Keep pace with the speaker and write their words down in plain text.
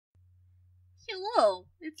Hello,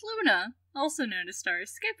 it's Luna, also known as Star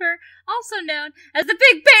Skipper, also known as the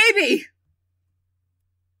Big Baby!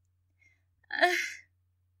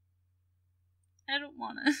 I don't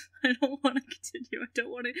wanna continue. I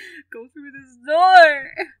don't wanna go through this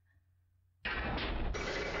door!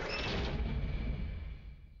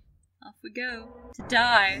 Off we go. To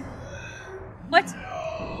die. What is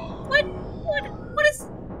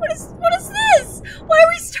this? Why are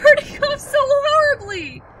we starting off so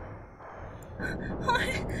horribly? What?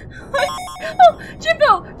 Oh,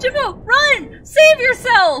 Jimbo, run! Save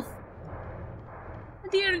yourself!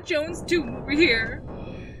 Indiana Jones tomb over here.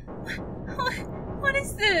 What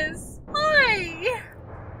is this? Why?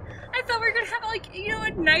 I thought we were gonna have, like, you know,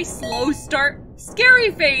 a nice slow start.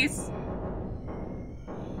 Scary face.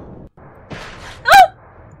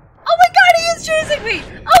 Oh my god, he is chasing me!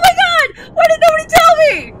 Oh my god! Why did nobody tell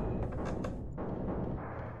me?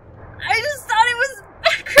 I just thought it was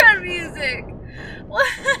background music.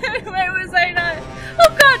 Why was I not? Oh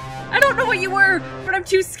god! I don't know what you were, but I'm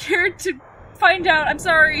too scared to find out. I'm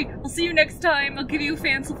sorry. I'll see you next time. I'll give you a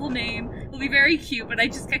fanciful name. It'll be very cute, but I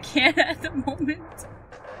can't at the moment.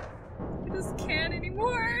 I just can't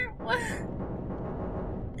anymore. What?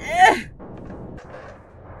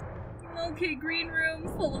 Okay, green room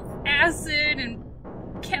full of acid and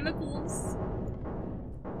chemicals.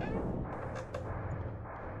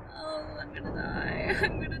 Oh, I'm gonna die.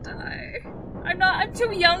 I'm gonna die. I'm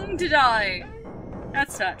too young to die.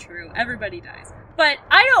 That's not true. Everybody dies. But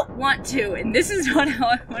I don't want to, and this is not how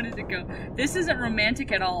I wanted to go. This isn't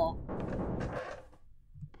romantic at all.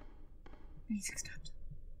 The music stopped.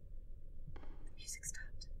 The music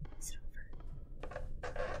stopped. Is it over?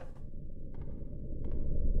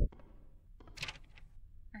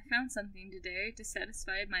 I found something today to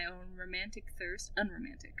satisfy my own unromantic thirst.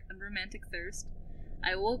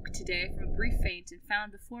 I awoke today from a brief faint and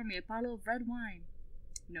found before me a bottle of red wine.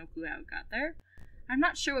 No clue how it got there. I'm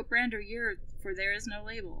not sure what brand or year, for there is no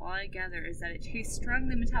label. All I gather is that it tastes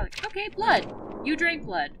strongly metallic. Okay, blood! You drank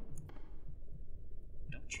blood.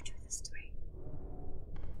 Don't you do this to me.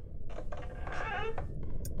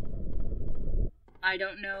 I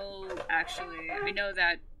don't know, actually. I know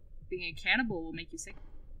that being a cannibal will make you sick.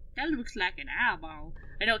 That looks like an eyeball.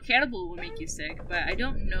 I know cannibal will make you sick, but I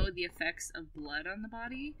don't know the effects of blood on the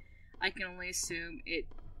body. I can only assume it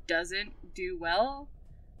doesn't do well.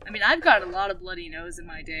 I mean, I've got a lot of bloody nose in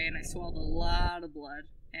my day, and I swallowed a lot of blood.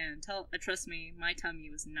 And trust me, my tummy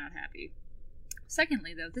was not happy.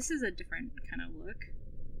 Secondly, though, this is a different kind of look.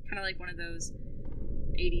 Kind of like one of those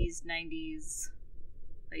 80s, 90s,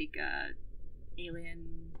 like,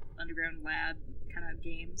 Alien Underground Lab kind of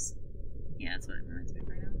games. Yeah, that's what it reminds me of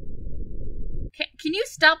right now. Can you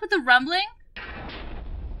stop with the rumbling?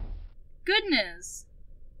 Goodness.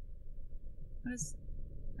 What is...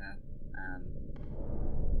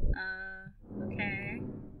 okay.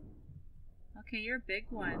 Okay, you're a big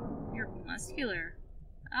one. You're muscular.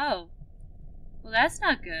 Oh. Well, that's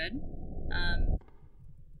not good.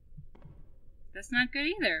 That's not good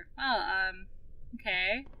either. Well,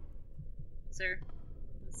 okay. Sir.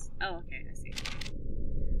 Oh, okay, I see.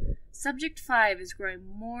 Subject 5 is growing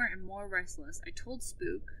more and more restless. I told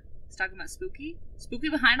Spook. He's talking about Spooky? Spooky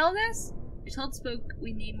behind all this? I told Spook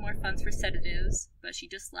we need more funds for sedatives, but she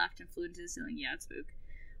just laughed and flew into the ceiling. Yeah, it's Spook.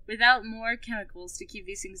 Without more chemicals to keep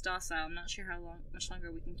these things docile, I'm not sure how much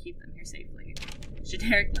longer we can keep them here safely.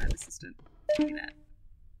 Generic lab assistant. Look at that.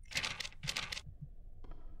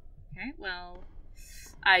 Okay, well,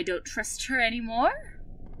 I don't trust her anymore.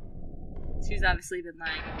 She's obviously been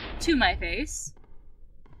lying to my face.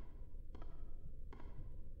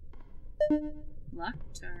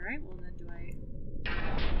 Locked? Alright, well then do I...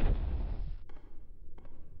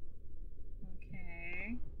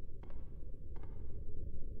 Okay.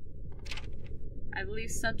 I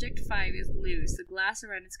believe subject 5 is loose. The glass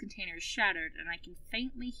around its container is shattered, and I can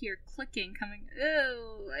faintly hear clicking coming...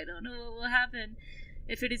 Ew, I don't know what will happen.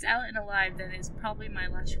 If it is out and alive, then it's probably my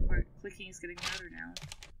last report. Clicking is getting louder now.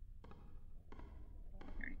 I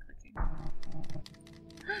don't hear any clicking.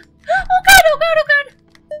 Oh god, oh god, oh god!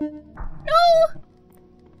 No!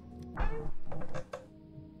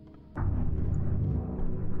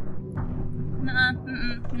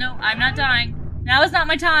 No, I'm not dying. Now is not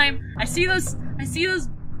my time. I see those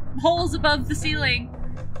holes above the ceiling.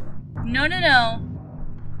 No, no, no.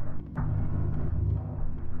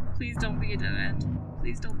 Please don't be a dead end.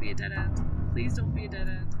 Please don't be a dead end. Please don't be a dead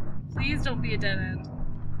end. Please don't be a dead end.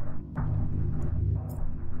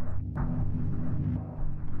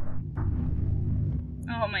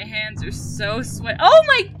 Oh, my hands are so sweaty. Oh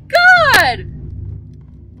my god!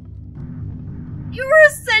 You were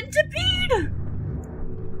a centipede!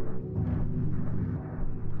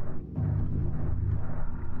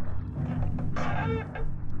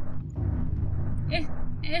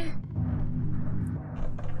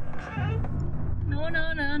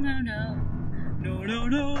 no,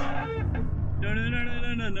 no. No, no, no,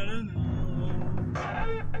 no, no, no, no, no.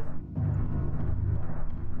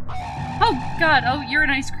 Oh, God. Oh, you're an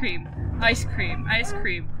ice cream. Ice cream. Ice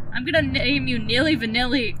cream. I'm gonna name you Nilly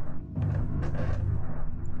Vanilli.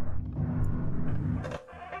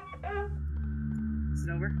 Is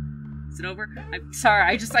it over? Is it over? I'm sorry.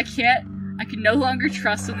 I can't. I can no longer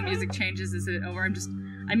trust when the music changes. Is it over?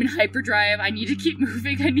 I'm in hyperdrive. I need to keep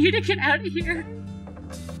moving. I need to get out of here.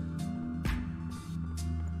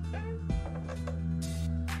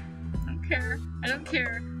 I don't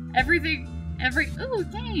care. Ooh,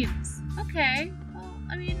 games. Okay. Well,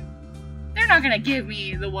 I mean, they're not gonna give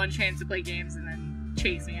me the one chance to play games and then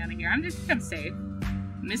chase me out of here. I'm safe.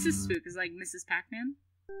 Mrs. Spook is like Mrs. Pac-Man.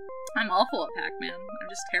 I'm awful at Pac-Man. I'm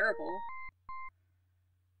just terrible.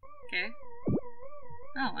 Okay.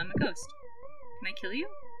 Oh, I'm a ghost. Can I kill you?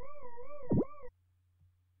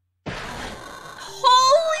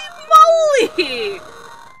 Holy moly!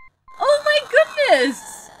 Oh my goodness!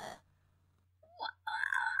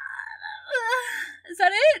 Is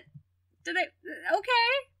that it? Did I? Okay.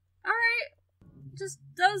 Alright.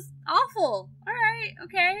 That was awful. Alright,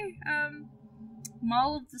 okay.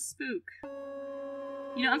 Mall of the Spook.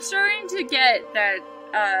 You know, I'm starting to get that,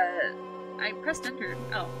 I pressed enter.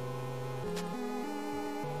 Oh.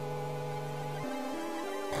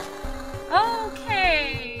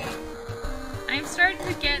 Okay. I'm starting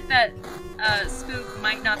to get that, Spook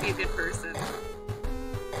might not be a good person.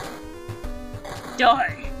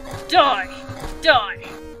 Die! Die! Die!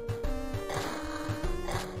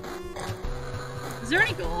 Is there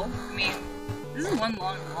any goal? I mean, this is one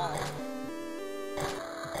long wall.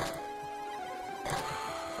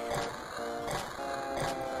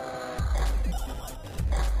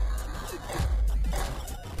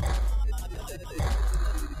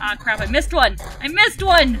 Ah, crap, I missed one! I missed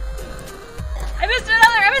one! I missed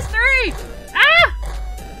another! I missed 3! Ah!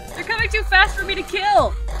 They're coming too fast for me to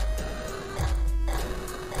kill!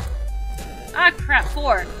 Ah, crap,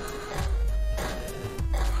 4.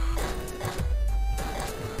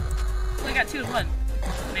 Only got 2 and 1.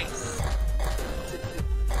 Nice.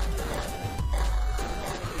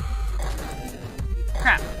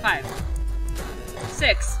 Crap, 5.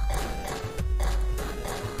 6.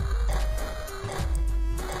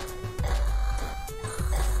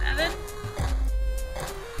 7.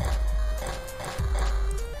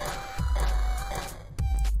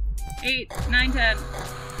 8, 9, 10.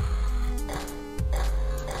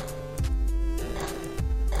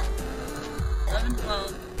 11,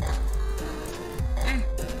 12.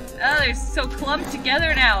 Oh, they're so clumped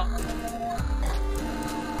together now.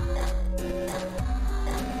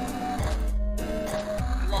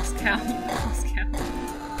 I lost count. I lost count.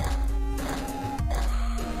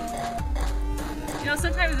 You know,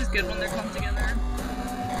 sometimes it's good when they're clumped together.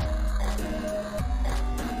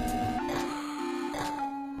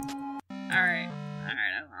 Alright.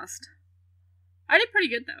 Alright, I lost. I did pretty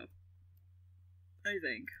good, though. I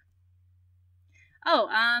think. Oh,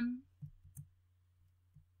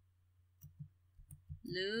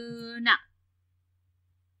 Luna.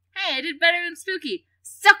 Hey, I did better than Spooky.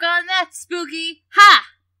 Suck on that, Spooky! Ha!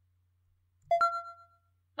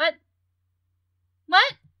 What?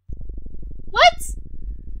 What? What?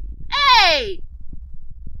 Hey!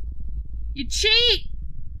 You cheat!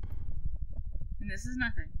 And this is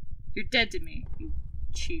nothing. You're dead to me, you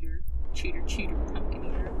cheater. Cheater, cheater, pumpkin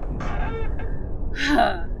eater.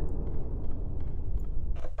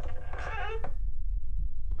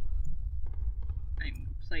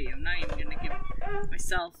 I'm not even gonna give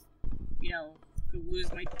myself, you know,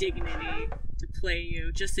 lose my dignity to play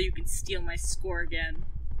you just so you can steal my score again.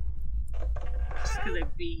 Just because I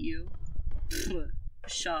beat you.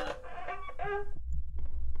 Shot.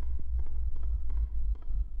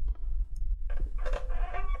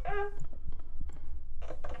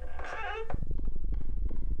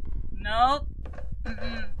 Nope.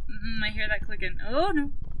 I hear that clicking. Oh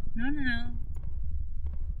no. No, no, no.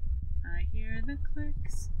 I hear the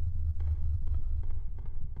clicks.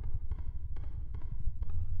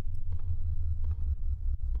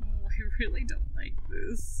 Oh, I really don't like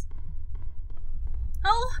this.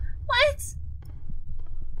 Oh, what?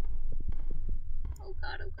 Oh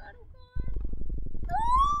god, oh god, oh god.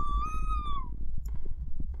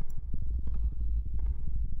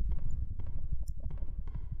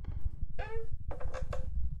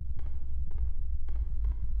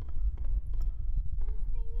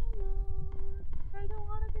 I don't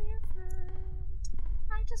want to be your friend.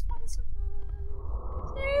 I just want to survive.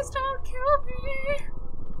 Please don't kill me.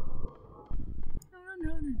 No,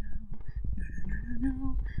 no, no, no. No, no, no,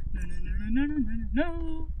 no, no, no, no, no, no, no, no, no.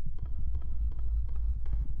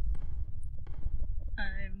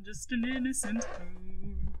 just an innocent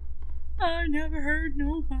fool. I never hurt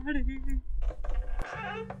nobody.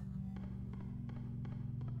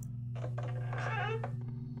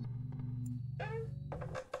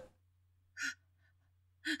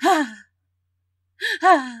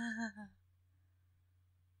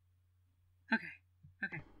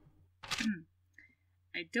 Okay.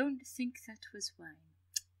 I don't think that was wine.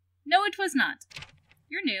 No, it was not.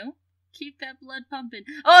 You're new. Keep that blood pumping.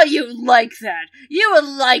 Oh, you like that. You would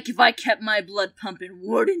like if I kept my blood pumping,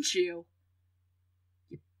 wouldn't you?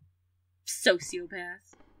 You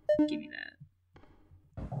sociopath. Give me that.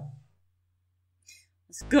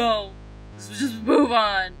 Let's go. Let's just move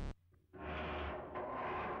on.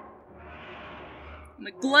 I'm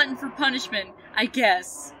a glutton for punishment, I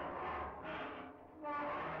guess.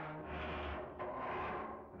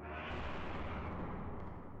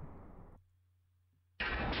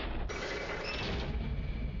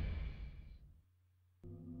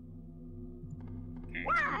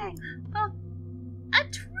 Wow! Oh, a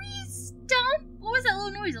tree stump? What was that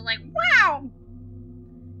little noise? Like, wow!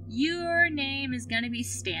 Your name is gonna be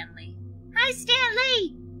Stanley. Hi,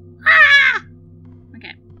 Stanley! Ah!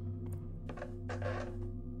 Okay.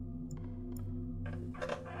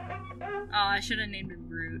 Oh, I should have named him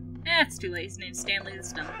Groot. It's too late. His name's Stanley the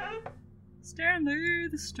Stump. Stanley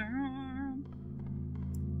the Stump.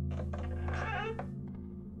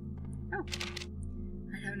 Oh.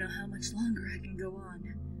 I don't know how much longer I can go on.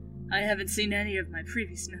 I haven't seen any of my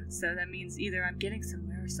previous notes, so that means either I'm getting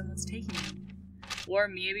somewhere or someone's taking them. Or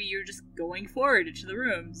maybe you're just going forward into the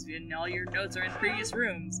rooms, and all your notes are in previous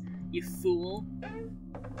rooms. You fool.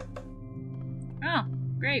 Oh,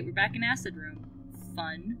 great, we're back in Acid Room.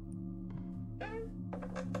 Fun.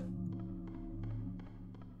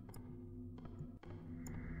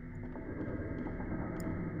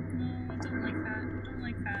 No, I don't like that. I don't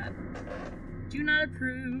like that. Do not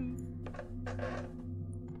approve.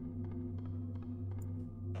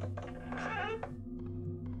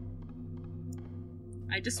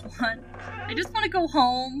 I just want to go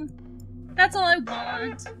home. That's all I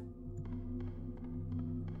want.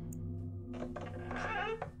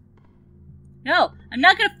 No, I'm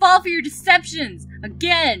not gonna fall for your deceptions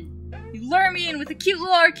again. You lure me in with a cute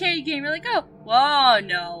little arcade game. You're like, oh, whoa,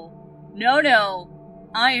 no,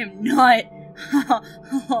 no, I am not. I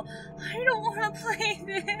don't want to play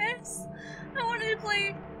this. I wanted to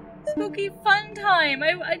play Spooky Fun Time.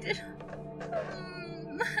 I did.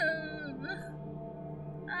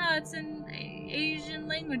 It's an Asian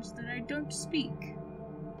language that I don't speak.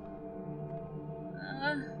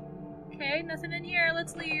 Okay, nothing in here.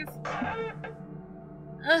 Let's leave.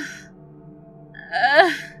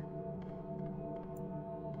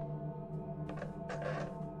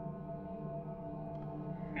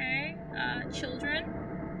 Okay, children.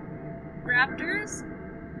 Raptors.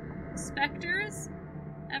 Specters.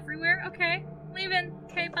 Everywhere. Okay, leaving.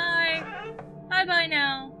 Okay, bye. Bye-bye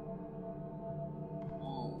now.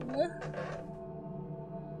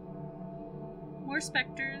 More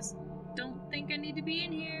specters. Don't think I need to be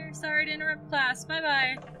in here. Sorry to interrupt class.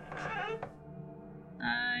 Bye-bye.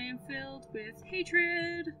 I am filled with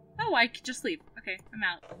hatred. Oh, I could just leave. Okay, I'm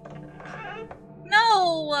out.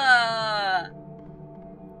 No!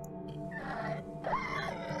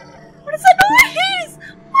 What is that noise?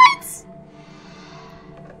 What?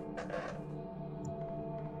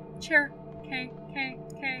 Chair. Okay.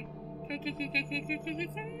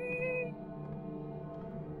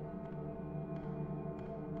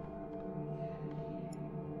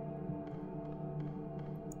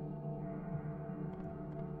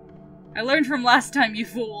 I learned from last time, you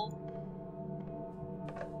fool.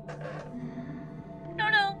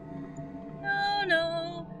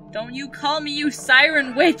 No. Don't you call me, you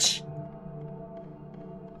siren witch.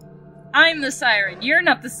 I'm the siren. You're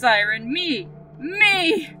not the siren. Me.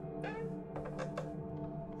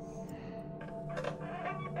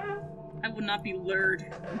 I will not be lured,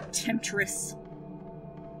 you temptress.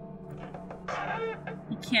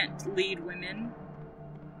 You can't lead women.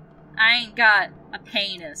 I ain't got a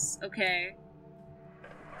penis, okay?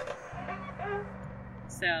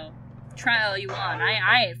 So, try all you want.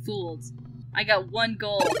 I ain't fooled. I got one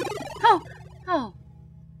goal. Oh.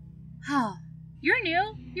 You're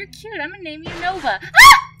new. You're cute. I'm gonna name you Nova.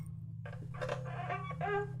 Ah!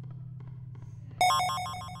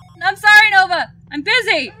 I'm sorry, Nova. I'm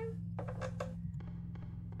busy.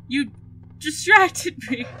 You distracted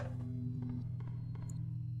me.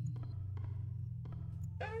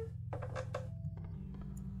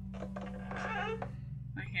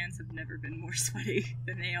 My hands have never been more sweaty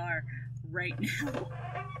than they are right now.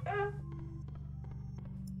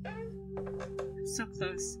 I'm so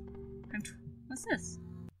close. What's this?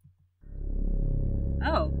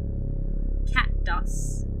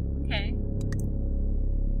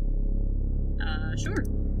 Sure.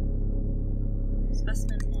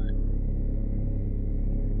 Specimen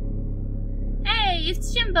 1. Hey,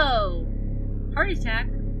 it's Jimbo! Heart attack?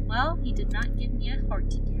 Well, he did not give me a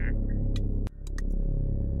heart attack.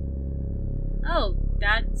 Oh,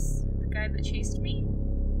 that's the guy that chased me?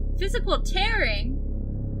 Physical tearing?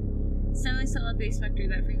 Semi-solid base vector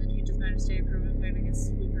that frequently changes matter state, proven fight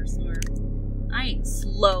against weaker or slower. I ain't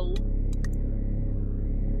slow.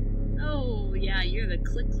 Oh, yeah, you're the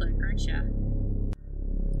click-click, aren't ya?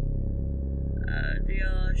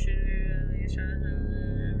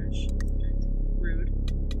 Rude.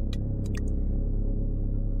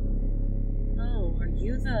 Oh, are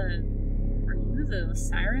you the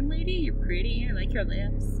siren lady? You're pretty, I like your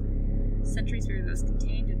lips. Centuries were those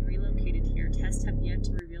contained and relocated here. Tests have yet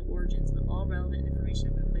to reveal origins, but all relevant information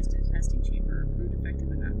have been placed in a testing chamber or proved effective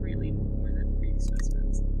but not greatly more than previous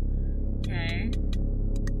specimens. Okay.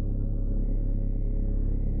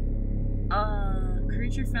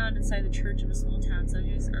 Creature found inside the church of a small town.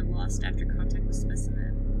 Subjects are lost after contact with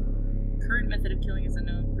specimen. Current method of killing is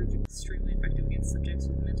unknown, proved extremely effective against subjects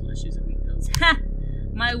with mental issues or weak wills. Ha!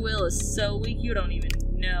 My will is so weak you don't even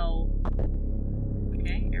know.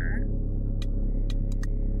 Okay, error.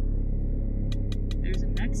 There's a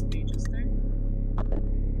next page, is there?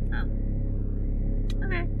 Oh.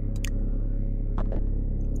 Okay.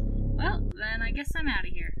 Well, then I guess I'm out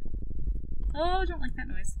of here. Oh, don't like that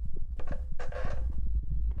noise.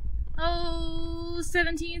 Oh,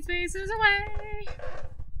 17 spaces away.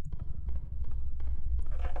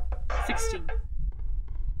 16.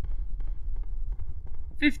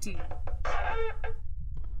 15.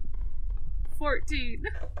 14.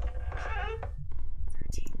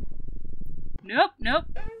 13. Nope, nope.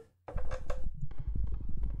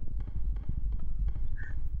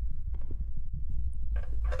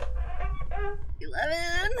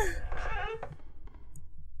 11.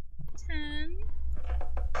 10.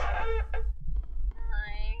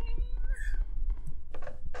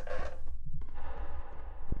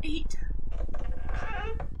 8.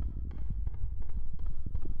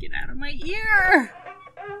 Get out of my ear!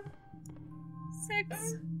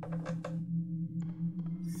 6.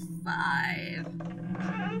 5.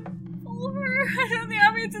 4. I know the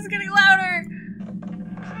ambience is getting louder.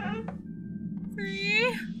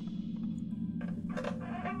 3.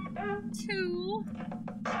 2.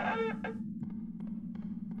 1.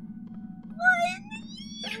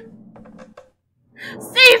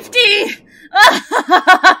 Safety! A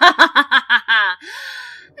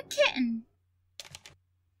kitten.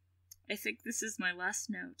 I think this is my last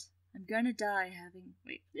note. I'm gonna die having...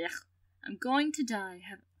 Wait, ugh. I'm going to die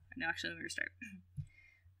having... No, actually, let me restart.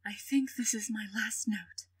 I think this is my last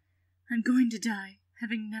note. I'm going to die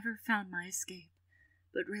having never found my escape.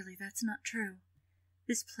 But really, that's not true.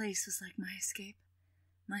 This place was like my escape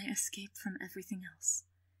from everything else.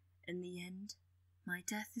 In the end, my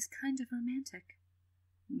death is kind of romantic.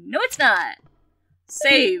 No, it's not!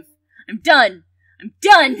 Save! I'm done! I'm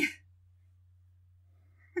done!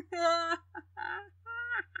 I'm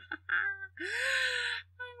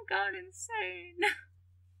gone insane.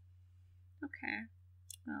 Okay.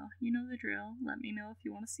 Well, you know the drill. Let me know if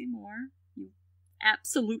you want to see more. You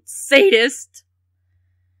absolute sadist!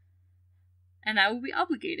 And I will be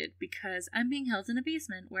obligated because I'm being held in a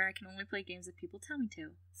basement where I can only play games that people tell me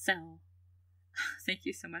to. So, thank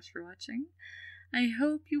you so much for watching. I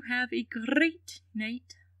hope you have a great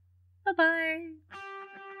night. Bye-bye.